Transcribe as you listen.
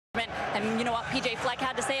And you know what PJ Fleck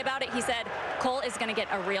had to say about it? He said, Cole is going to get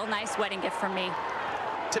a real nice wedding gift from me.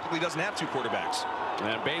 Typically doesn't have two quarterbacks.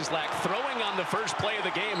 And Bazelak throwing on the first play of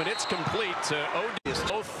the game, and it's complete to Odis,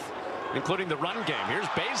 both including the run game. Here's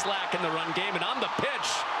Bazelak in the run game, and on the pitch,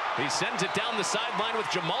 he sends it down the sideline with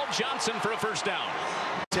Jamal Johnson for a first down.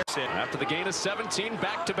 After the gain of 17,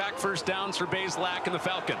 back-to-back first downs for Bazelak and the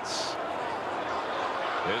Falcons.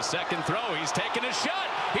 His second throw, he's taking a shot.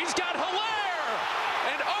 He's got Hilaire!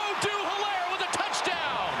 And Hilaire with a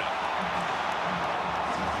touchdown!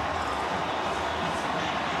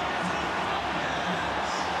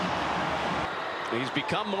 He's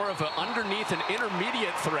become more of an underneath and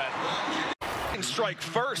intermediate threat. And strike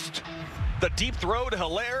first. The deep throw to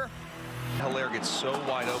Hilaire. Hilaire gets so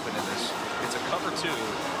wide open in this. It's a cover two.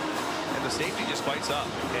 And the safety just fights up.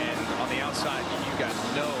 And on the outside, you got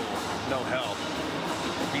no help.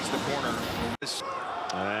 Beats the corner.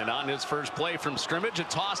 And on his first play from scrimmage, a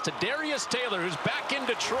toss to Darius Taylor, who's back in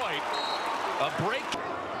Detroit. A break.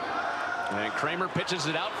 And Kramer pitches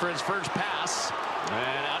it out for his first pass.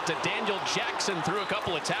 And out to Daniel Jackson through a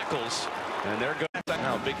couple of tackles. And they're going.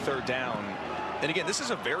 Now big third down. And again, this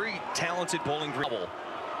is a very talented Bowling Green.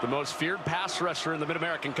 The most feared pass rusher in the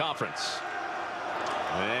Mid-American Conference.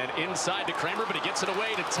 And inside to Kramer, but he gets it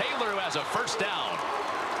away to Taylor, who has a first down.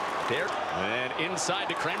 There. And inside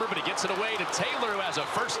to Kramer, but he gets it away to Taylor, who has a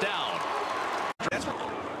first down.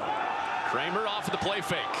 Kramer off of the play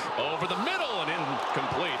fake. Over the middle and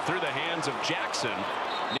incomplete through the hands of Jackson.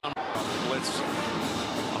 Blitz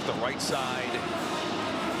off the right side.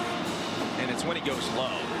 And it's when he goes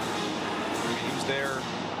low. He was there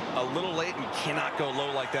a little late, and you cannot go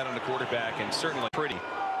low like that on the quarterback, and certainly pretty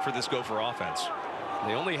for this Gopher offense.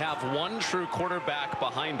 They only have one true quarterback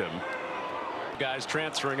behind him. Guys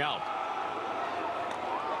transferring out.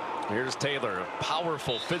 Here's Taylor, a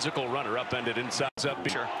powerful physical runner, upended inside.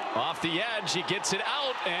 Sure. Off the edge, he gets it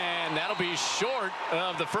out, and that'll be short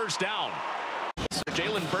of the first down. So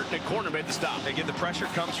Jalen Burton at corner made the stop. Again, the pressure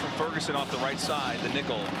comes from Ferguson off the right side, the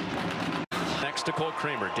nickel. Next to Cole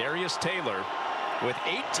Kramer, Darius Taylor with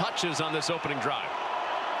 8 touches on this opening drive.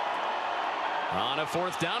 On a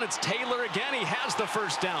fourth down, it's Taylor again. He has the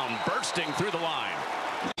first down, bursting through the line.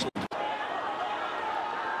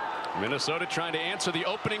 Minnesota trying to answer the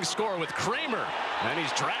opening score with Kramer, and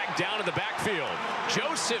he's dragged down in the backfield.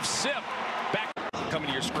 Joseph Sipp back. Coming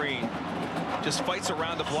to your screen, just fights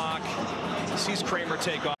around the block, sees Kramer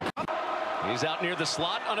take off. He's out near the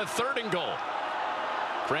slot on a 3rd and goal.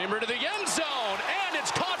 Kramer to the end zone, and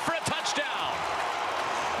it's caught for a touchdown.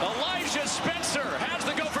 Elijah Spencer has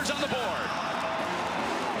the Gophers on the board.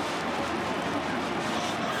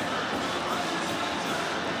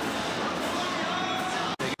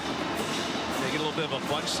 They get a little bit of a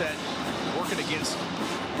bunch set, working against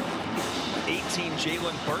 18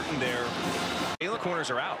 Jalen Burton there. Jalen corners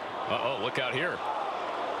are out. Uh-oh, look out here.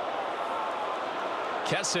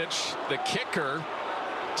 Kesich, the kicker,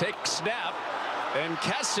 takes snap, and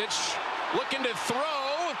Kesich looking to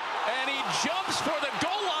throw, and he jumps for the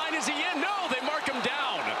goal line. Is he in? No, they mark him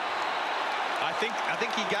down. I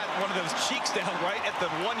think he got one of those cheeks down right at the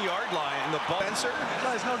 1-yard line, and the ball. Spencer,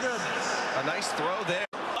 Guys, no good. a nice throw there.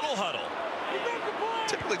 Huddle.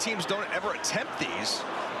 Typically, teams don't ever attempt these.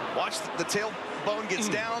 Watch the tailbone gets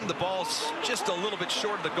down. The ball's just a little bit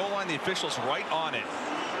short of the goal line. The official's right on it.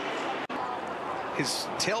 His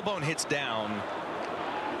tailbone hits down.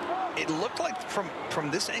 It looked like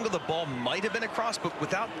from this angle the ball might have been across, but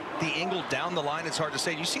without the angle down the line, it's hard to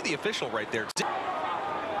say. You see the official right there.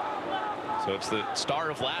 So it's the star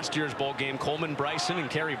of last year's bowl game, Coleman Bryson and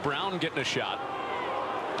Kerry Brown getting a shot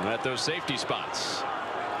at those safety spots.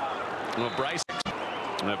 Well, Bryson,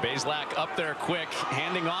 Bazelak up there quick,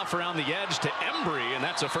 handing off around the edge to Embry, and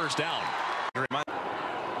that's a first down.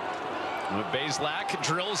 Bazelak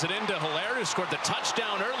drills it into Hilaire, who scored the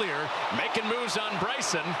touchdown earlier, making moves on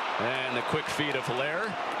Bryson, and the quick feed of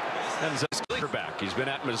Hilaire. And back. He's been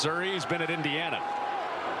at Missouri, he's been at Indiana.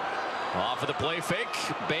 Off of the play fake,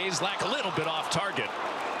 Bazelak a little bit off target.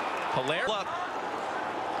 Hilaire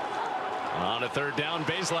on a 3rd down.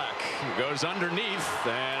 Bazelak goes underneath,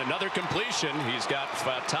 and another completion. He's got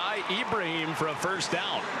Fatai Ibrahim for a first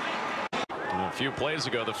down. And a few plays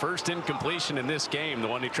ago, the first incompletion in this game, the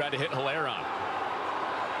one he tried to hit Hilaire on.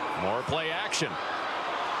 More play action.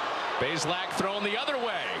 Bazelak thrown the other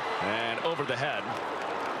way and over the head.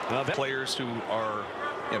 Players who are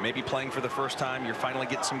maybe playing for the first time, you're finally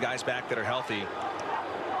getting some guys back that are healthy.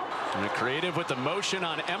 And creative with the motion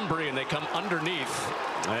on Embry, and they come underneath,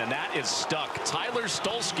 and that is stuck. Tyler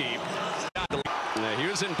Stolsky, he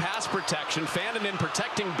was in pass protection, Fannin in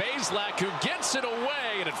protecting Bazelak, who gets it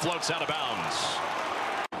away, and it floats out of bounds.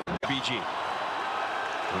 BG.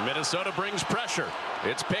 Minnesota brings pressure.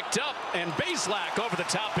 It's picked up, and Baselak over the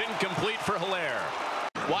top, incomplete for Hilaire.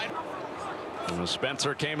 Wide. When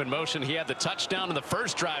Spencer came in motion, he had the touchdown in the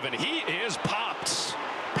first drive, and he is popped.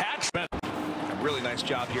 Patchman. A really nice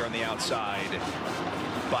job here on the outside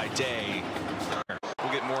by Day.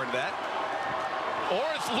 We'll get more into that.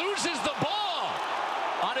 Orth loses the ball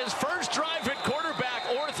on his first drive at quarterback.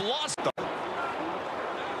 Orth lost.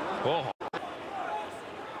 Oh.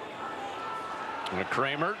 And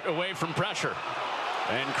Kramer away from pressure.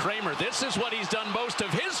 And Kramer, this is what he's done most of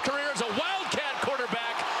his career as a Wildcat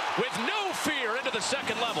quarterback with no fear into the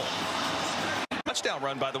second level. Touchdown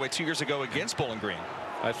run, by the way, 2 years ago against Bowling Green.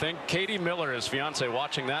 I think Katie Miller, his fiance,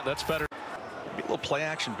 watching that. That's better. Maybe a little play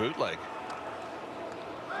action bootleg.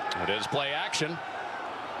 It is play action.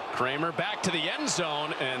 Kramer back to the end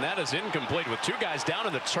zone, and that is incomplete with two guys down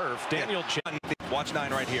in the turf. Daniel Watch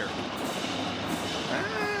 9 right here.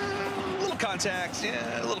 A little contact.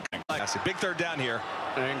 Yeah, a little contact. Big third down here.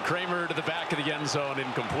 And Kramer to the back of the end zone,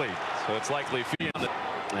 incomplete. So it's likely Fee on the.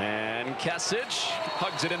 And Kesich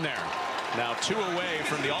hugs it in there. Now 2 away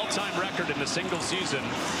from the all-time record in a single season.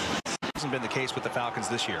 Hasn't been the case with the Falcons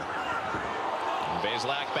this year.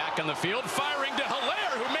 Baselak back on the field, firing to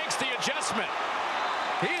Hilaire, who makes the adjustment.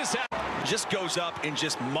 He is just goes up and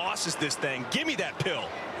just mosses this thing. Give me that pill.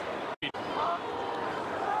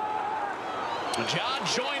 John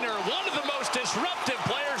Joyner, one of the most disruptive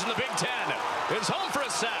players in the Big Ten, is home for a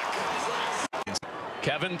sack.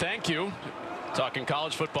 Kevin, thank you. Talking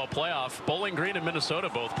college football playoff. Bowling Green and Minnesota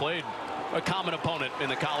both played a common opponent in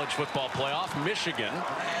the college football playoff. Michigan,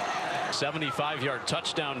 75-yard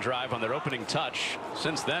touchdown drive on their opening touch.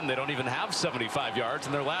 Since then, they don't even have 75 yards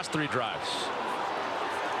in their last 3 drives.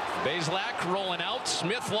 Baselak rolling out.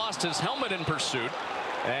 Smith lost his helmet in pursuit,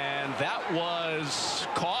 and that was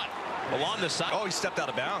caught along the side. Oh, he stepped out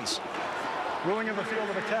of bounds. Ruling of the field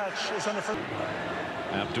of a catch is under.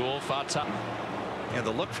 Abdul Fattah. Yeah,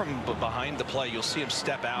 the look from behind the play, you'll see him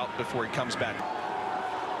step out before he comes back.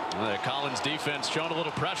 The Collins defense showing a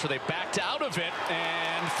little pressure. They backed out of it,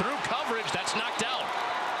 and through coverage, that's knocked out.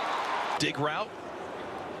 Dig route.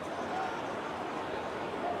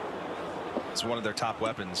 It's one of their top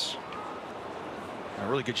weapons. A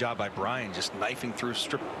really good job by Brian, just knifing through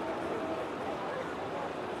strip.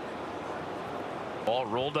 Ball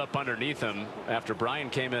rolled up underneath him after Brian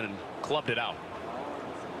came in and clubbed it out.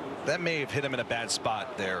 That may have hit him in a bad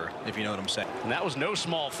spot there, if you know what I'm saying. And that was no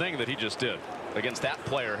small thing that he just did against that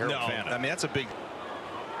player, Harold Fannin. I mean, that's a big.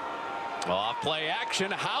 Off play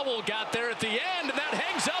action. Howell got there at the end, and that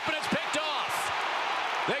hangs up, and it's picked off.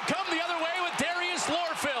 They come the other way with Darius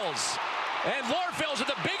Lorfils. And Lorfils with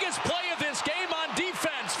the biggest play of this game on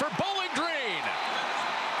defense for Bowling Green.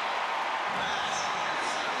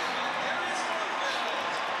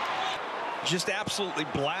 Just absolutely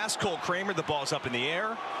blast Cole Kramer. The ball's up in the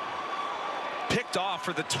air. Picked off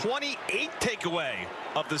for the 28th takeaway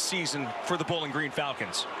of the season for the Bowling Green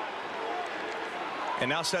Falcons. And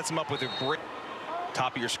now sets him up with a great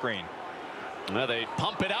top of your screen. Now they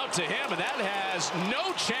pump it out to him, and that has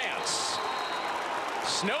no chance.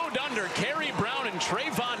 Snowed under. Kerry Brown and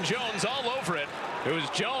Trayvon Jones all over it. It was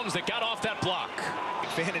Jones that got off that block.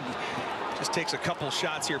 Fannin just takes a couple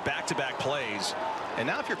shots here, back-to-back plays. And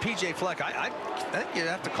now if you're PJ Fleck, I think you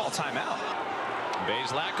have to call timeout.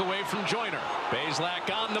 Baselak away from Joyner. Baselak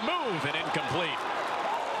on the move and incomplete.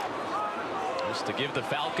 Just to give the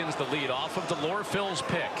Falcons the lead off of the Lorfils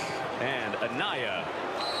pick. And Anaya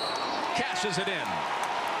cashes it in.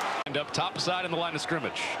 And up top side in the line of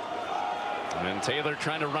scrimmage. And Taylor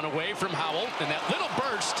trying to run away from Howell. And that little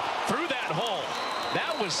burst through that hole.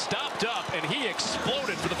 That was stopped up, and he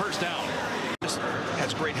exploded for the first down. Just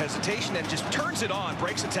has great hesitation and just turns it on,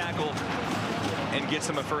 breaks a tackle, and gets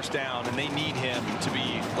them a first down. And they need him to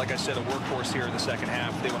be, like I said, a workhorse here in the second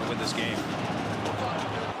half if they want to win this game.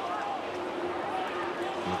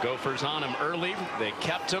 The Gophers on him early. They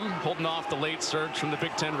kept him, holding off the late surge from the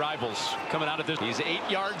Big Ten rivals. Coming out of this, he's 8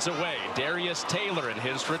 yards away. Darius Taylor in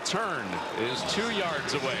his return is 2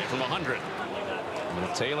 yards away from 100.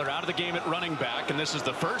 And Taylor out of the game at running back, and this is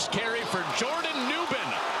the first carry for Jordan Newbin.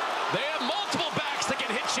 They have multiple backs that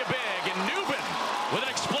can hit you big, and Newbin with an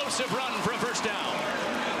explosive run for a first down.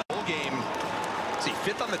 Whole game, see,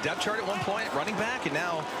 5th on the depth chart at one point, running back, and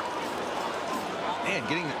now, man,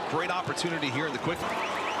 getting a great opportunity here in the quick.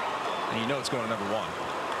 And you know it's going to number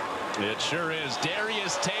 1. It sure is.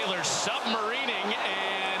 Darius Taylor submarining,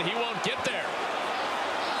 and he won't get there.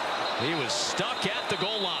 He was stuck at the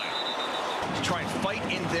goal line. To try and fight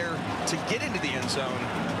in there to get into the end zone.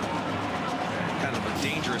 Kind kind of a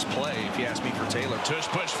dangerous play, if you ask me, for Taylor. Tush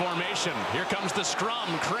push formation. Here comes the scrum.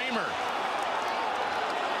 Kramer.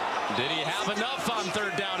 Did he have enough on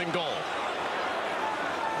 3rd down and goal?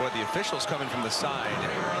 Boy, the officials coming from the side.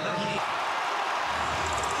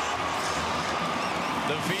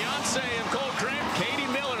 The fiance of Cole Kramer, Katie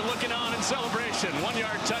Miller, looking on in celebration.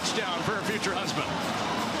 1-yard touchdown for her future husband.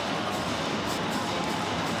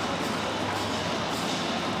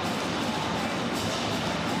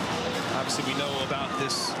 Obviously, we know about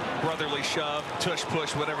this brotherly shove, tush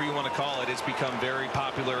push, whatever you want to call it. It's become very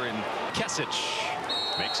popular. And Kesich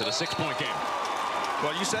makes it a 6-point game.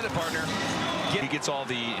 Well, you said it, partner. He gets all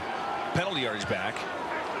the penalty yardage back.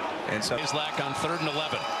 And so Islack on 3rd and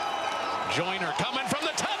 11. Joyner coming from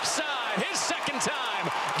the top side. His 2nd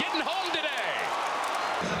time getting home today.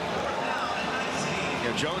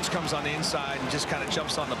 You know, Jones comes on the inside and just kind of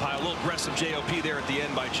jumps on the pile. A little aggressive JOP there at the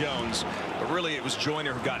end by Jones. But really, it was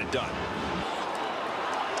Joyner who got it done.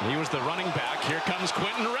 He was the running back. Here comes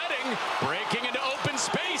Quentin Redding breaking into open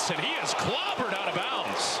space, and he is clobbered out of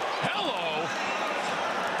bounds. Hello.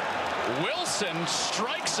 Wilson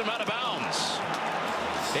strikes him out of bounds.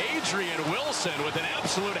 Adrian Wilson with an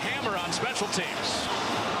absolute hammer on special teams.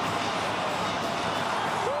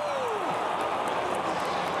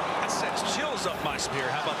 That sends chills up my spear.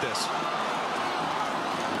 How about this?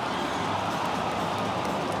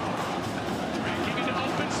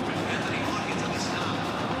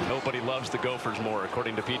 Nobody loves the Gophers more,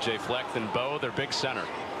 according to PJ Fleck, than Bo, their big center.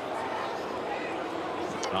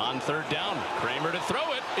 On 3rd down, Kramer to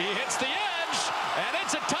throw it. He hits the edge, and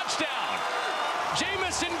it's a touchdown.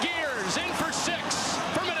 Jamison Gears in for 6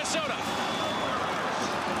 for Minnesota.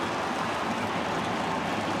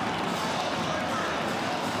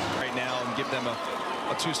 Right now, and give them a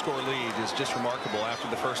 2-score lead is just remarkable after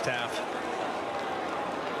the first half.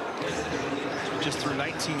 Just threw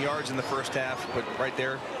 19 yards in the first half, but right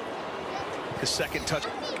there, his 2nd touch.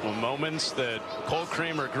 Well, moments that Cole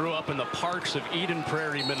Kramer grew up in the parks of Eden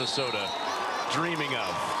Prairie, Minnesota, dreaming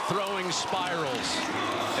of, throwing spirals.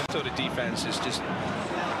 Minnesota defense is just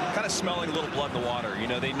kind of smelling a little blood in the water. You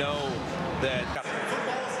know, they know that.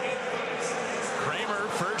 Kramer,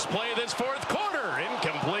 first play of this 4th quarter,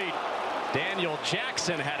 incomplete. Daniel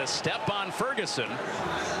Jackson had a step on Ferguson.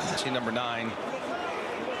 See number 9.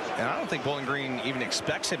 And I don't think Bowling Green even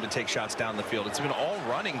expects him to take shots down the field. It's been all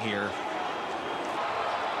running here.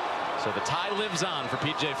 So the tie lives on for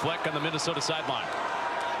PJ Fleck on the Minnesota sideline.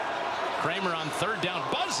 Kramer on 3rd down,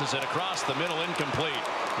 buzzes it across the middle, incomplete.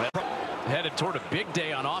 Headed toward a big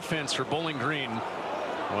day on offense for Bowling Green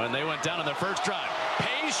when they went down on their first drive.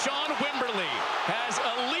 Sean Wimberly has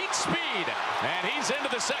elite speed, and he's into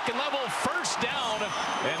the 2nd level, 1st down,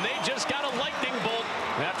 and they just got a lightning bolt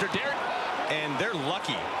after Derek. And they're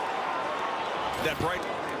lucky that Bright.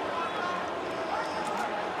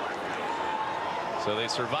 So they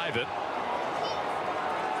survive it.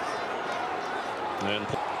 And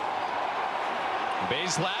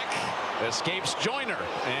Bazelak escapes Joyner,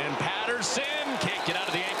 and Patterson can't get out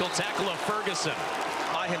of the ankle tackle of Ferguson.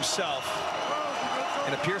 By himself,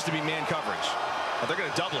 and appears to be man coverage. Well, they're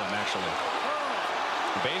going to double him, actually.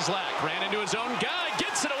 Bazelak ran into his own guy,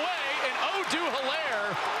 gets it away, and Odu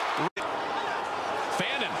Hilaire.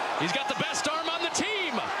 Fannin, he's got the best arm on the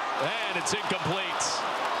team, and it's incomplete.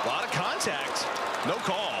 A lot of contact, no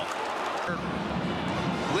call.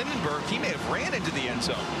 Lindenberg, he may have ran into the end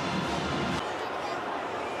zone.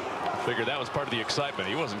 Figured that was part of the excitement.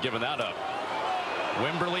 He wasn't giving that up.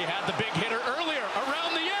 Wimberly had the big hitter earlier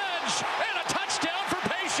around the edge, and a touchdown for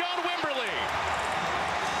Sean Wimberly.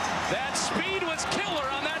 That speed was killer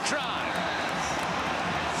on that drive.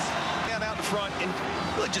 Man out in front and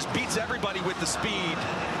really just beats everybody with the speed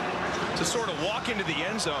to sort of walk into the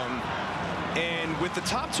end zone. And with the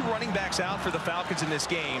top 2 running backs out for the Falcons in this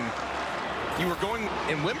game, you were going,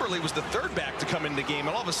 and Wimberly was the 3rd back to come into the game,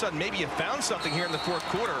 and all of a sudden maybe you found something here in the 4th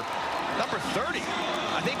quarter. Number 30,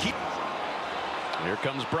 I think he. Here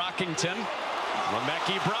comes Brockington.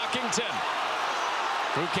 Lemecki Brockington,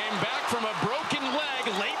 who came back from a broken leg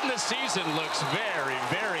late in the season, looks very,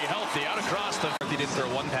 very healthy out across the. They didn't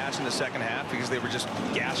throw one pass in the 2nd half because they were just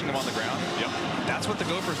gashing him on the ground. Yep. That's what the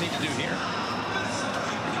Gophers need to do here.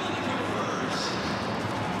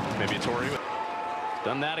 Maybe Torrey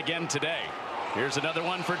done that again today. Here's another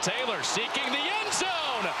one for Taylor, seeking the end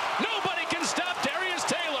zone. Nobody can stop Darius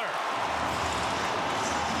Taylor.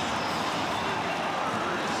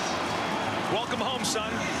 Welcome home,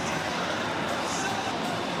 son.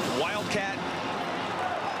 Wildcat.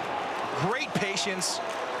 Great patience.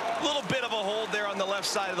 A little bit of a hold there on the left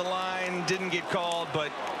side of the line. Didn't get called,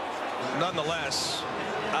 but nonetheless,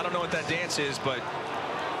 I don't know what that dance is, but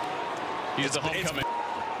He's the homecoming.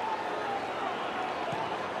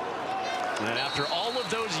 And after all of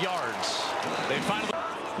those yards, they finally...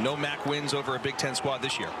 No MAC wins over a Big Ten squad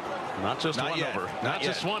this year. Not just Not one yet. over. Not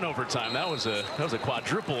just one overtime. That was a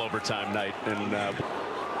quadruple overtime night. And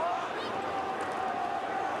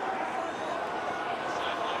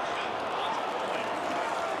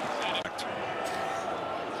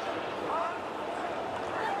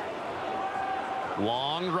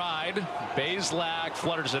long ride. Bazelak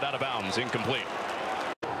flutters it out of bounds. Incomplete.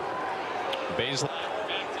 Bazelak.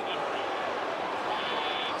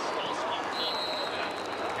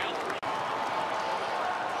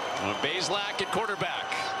 Bazelak at quarterback.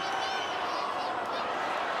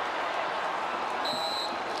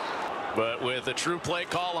 But with a true play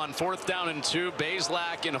call on 4th down and 2,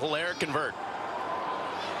 Bazelak and Hilaire convert.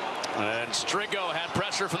 And Strigo had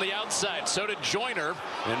pressure from the outside. So did Joyner.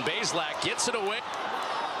 And Bazelak gets it away.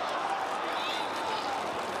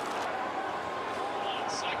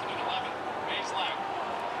 Second and 11. Bazelak.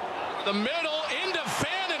 The middle into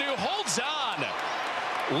Fannin, who holds on.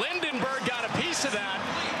 Lindenberg got a piece of that.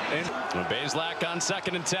 And Bazelak on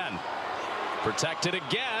 2nd and 10. Protected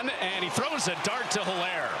again, and he throws a dart to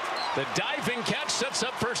Hilaire. The diving catch sets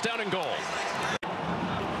up 1st down and goal.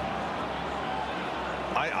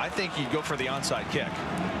 I think you'd go for the onside kick,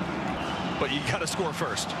 but you got to score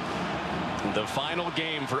first. The final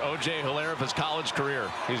game for O.J. Hilaire of his college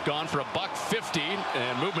career. He's gone for $150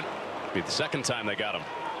 and movement. Be the 2nd time they got him.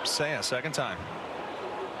 Say a 2nd time.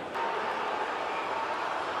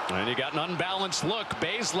 And you got an unbalanced look.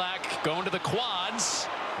 Bazelak going to the quads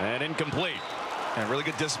and incomplete. And really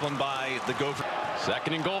good discipline by the Gophers.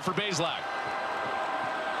 2nd and goal for Bazelak.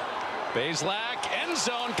 Bazelak, end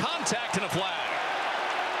zone contact and a flag.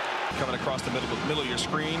 Coming across the middle of your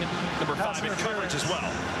screen. Number 5 in coverage as well.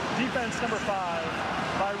 Defense number 5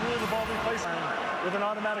 by rule of the ball replacement with an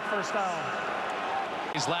automatic 1st down.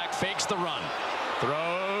 Bazelak fakes the run.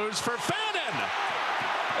 Throws for Fannin.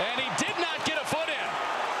 And he did not get a foot in.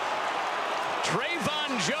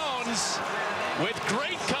 Trayvon Jones with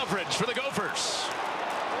great coverage for the Gophers.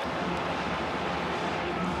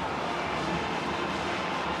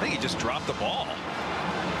 I think he just dropped the ball.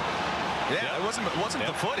 Yeah, it wasn't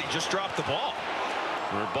the foot. He just dropped the ball.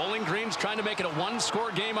 Bowling Green's trying to make it a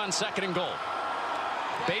 1-score game on 2nd and goal.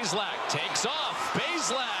 Bazelak takes off.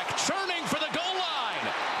 Bazelak churning for the goal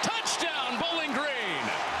line. Touchdown, Bowling Green.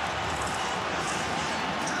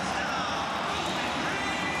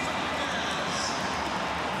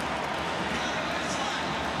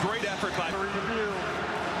 Great effort by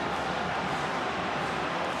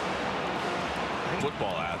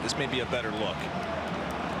football out. This may be a better look.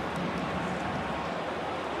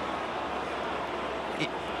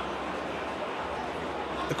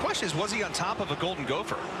 The question is, was he on top of a Golden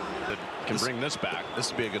Gopher? That can bring this back. This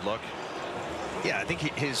would be a good look. Yeah, I think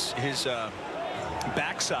his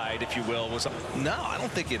backside, if you will, was. No, I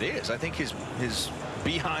don't think it is. I think his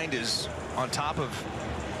behind is on top of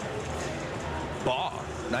Baugh,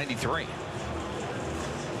 93.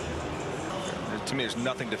 To me, there's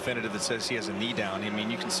nothing definitive that says he has a knee down. I mean,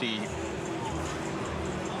 you can see.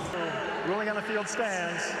 Ruling on the field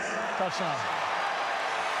stands. Touchdown.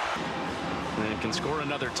 And can score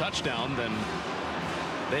another touchdown, then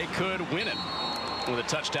they could win it with a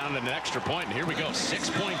touchdown and an extra point. And here we go,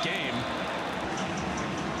 6-point game.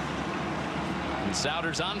 And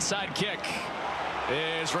Souter's onside kick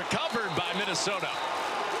is recovered by Minnesota.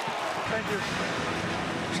 Thank you.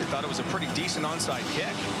 Actually thought it was a pretty decent onside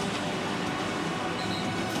kick.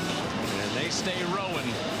 And they stay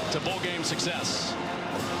rowing to bowl game success.